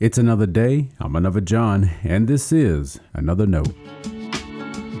It's another day. I'm another John, and this is Another Note.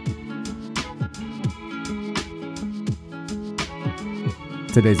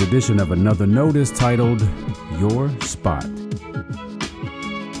 Today's edition of Another Note is titled, Your Spot.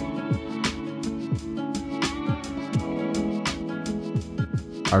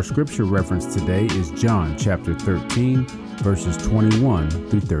 Our scripture reference today is John chapter 13, verses 21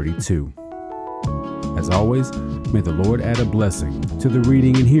 through 32. As always, may the Lord add a blessing to the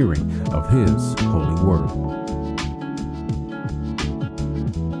reading and hearing of His holy word.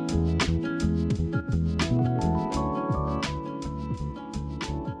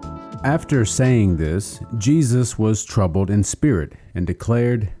 After saying this, Jesus was troubled in spirit and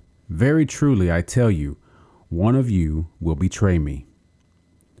declared, "Very truly I tell you, one of you will betray me."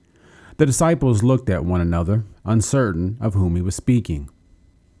 The disciples looked at one another, uncertain of whom he was speaking.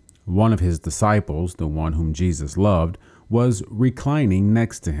 One of his disciples, the one whom Jesus loved, was reclining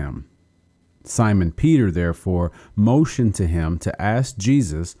next to him. Simon Peter, therefore, motioned to him to ask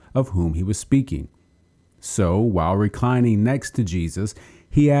Jesus of whom he was speaking. So, while reclining next to Jesus,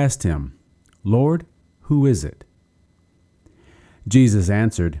 he asked him, "Lord, who is it?" Jesus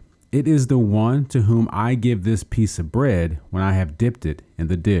answered, "It is the one to whom I give this piece of bread when I have dipped it in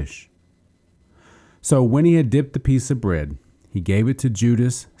the dish." So when he had dipped the piece of bread, he gave it to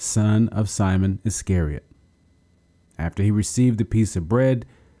Judas, son of Simon Iscariot. After he received the piece of bread,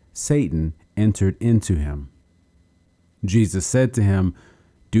 Satan entered into him. Jesus said to him,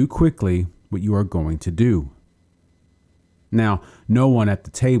 "Do quickly what you are going to do." Now, no one at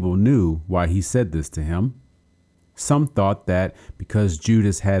the table knew why he said this to him. Some thought that because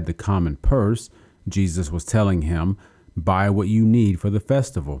Judas had the common purse, Jesus was telling him, "Buy what you need for the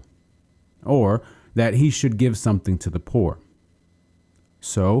festival," or that he should give something to the poor.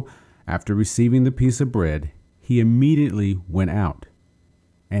 So, after receiving the piece of bread, he immediately went out,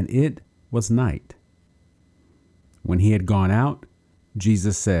 and it was night. When he had gone out,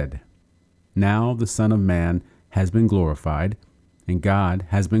 Jesus said, "Now the Son of Man has been glorified, and God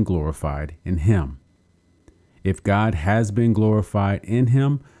has been glorified in him. If God has been glorified in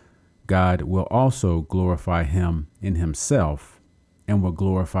him, God will also glorify him in himself, and will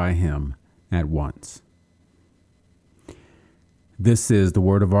glorify him at once." This is the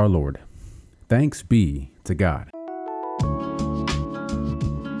word of our Lord. Thanks be to God.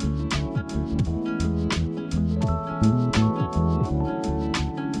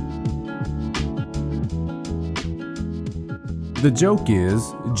 The joke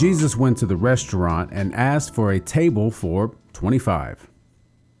is, Jesus went to the restaurant and asked for a table for 25.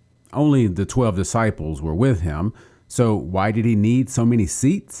 Only the 12 disciples were with him, so why did he need so many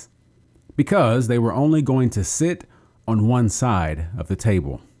seats? Because they were only going to sit on one side of the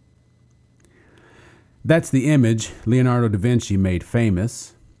table. That's the image Leonardo da Vinci made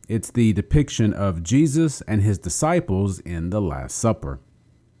famous. It's the depiction of Jesus and his disciples in the Last Supper.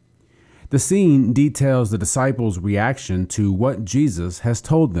 The scene details the disciples' reaction to what Jesus has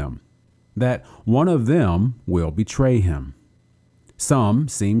told them, that one of them will betray him. Some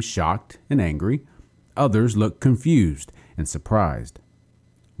seem shocked and angry. Others look confused and surprised.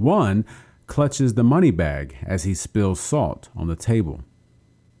 One clutches the money bag as he spills salt on the table.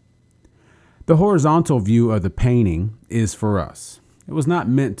 The horizontal view of the painting is for us. It was not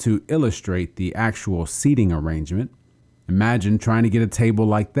meant to illustrate the actual seating arrangement. Imagine trying to get a table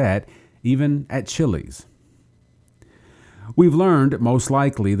like that, even at Chili's. We've learned most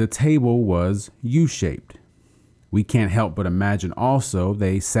likely the table was U-shaped. We can't help but imagine also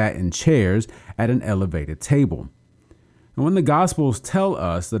they sat in chairs at an elevated table. And when the Gospels tell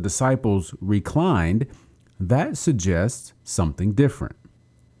us the disciples reclined, that suggests something different.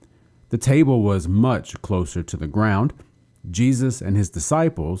 The table was much closer to the ground. Jesus and his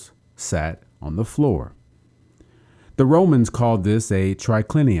disciples sat on the floor. The Romans called this a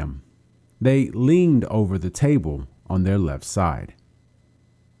triclinium. They leaned over the table on their left side.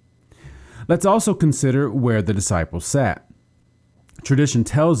 Let's also consider where the disciples sat. Tradition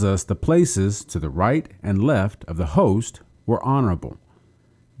tells us the places to the right and left of the host were honorable.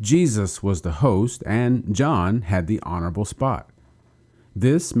 Jesus was the host, and John had the honorable spot.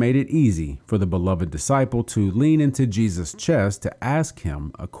 This made it easy for the beloved disciple to lean into Jesus' chest to ask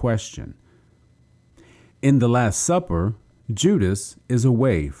him a question. In the Last Supper, Judas is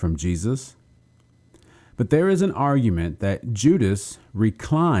away from Jesus. But there is an argument that Judas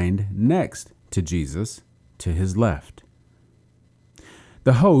reclined next to Jesus to his left.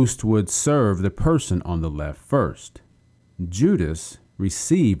 The host would serve the person on the left first. Judas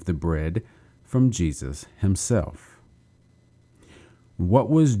received the bread from Jesus himself. What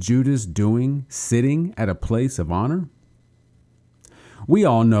was Judas doing sitting at a place of honor? We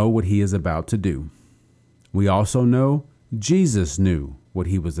all know what he is about to do. We also know Jesus knew what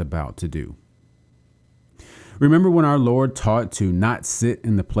he was about to do. Remember when our Lord taught to not sit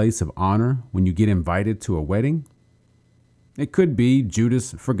in the place of honor when you get invited to a wedding? It could be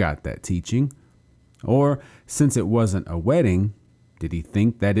Judas forgot that teaching, or since it wasn't a wedding, did he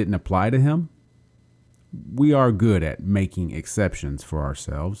think that didn't apply to him? We are good at making exceptions for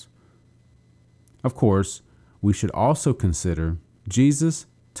ourselves. Of course, we should also consider Jesus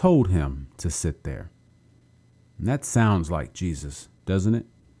told him to sit there. And that sounds like Jesus, doesn't it?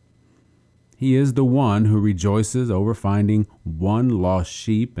 He is the one who rejoices over finding one lost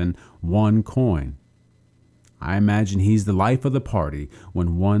sheep and one coin. I imagine he's the life of the party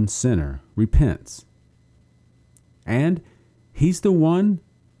when one sinner repents. And he's the one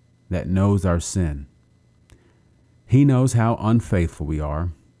that knows our sin. He knows how unfaithful we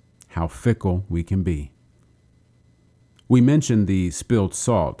are, how fickle we can be. We mentioned the spilled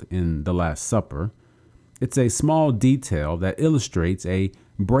salt in the Last Supper. It's a small detail that illustrates a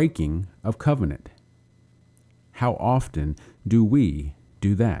breaking of covenant. How often do we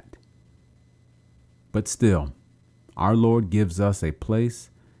do that? But still, our Lord gives us a place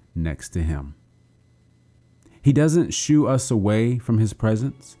next to him. He doesn't shoo us away from his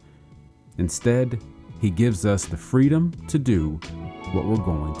presence. Instead, he gives us the freedom to do what we're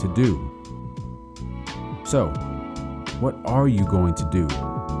going to do. So, what are you going to do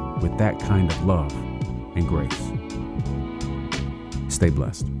with that kind of love and grace? Stay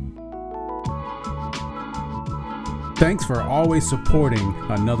blessed. Thanks for always supporting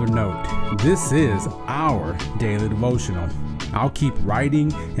Another Note. This is our daily devotional. I'll keep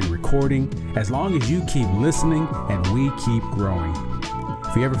writing and recording as long as you keep listening and we keep growing.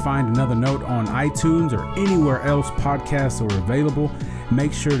 If you ever find Another Note on iTunes or anywhere else podcasts are available,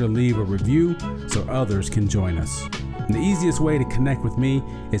 make sure to leave a review so others can join us. And the easiest way to connect with me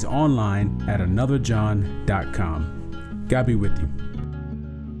is online at anotherjohn.com. God be with you.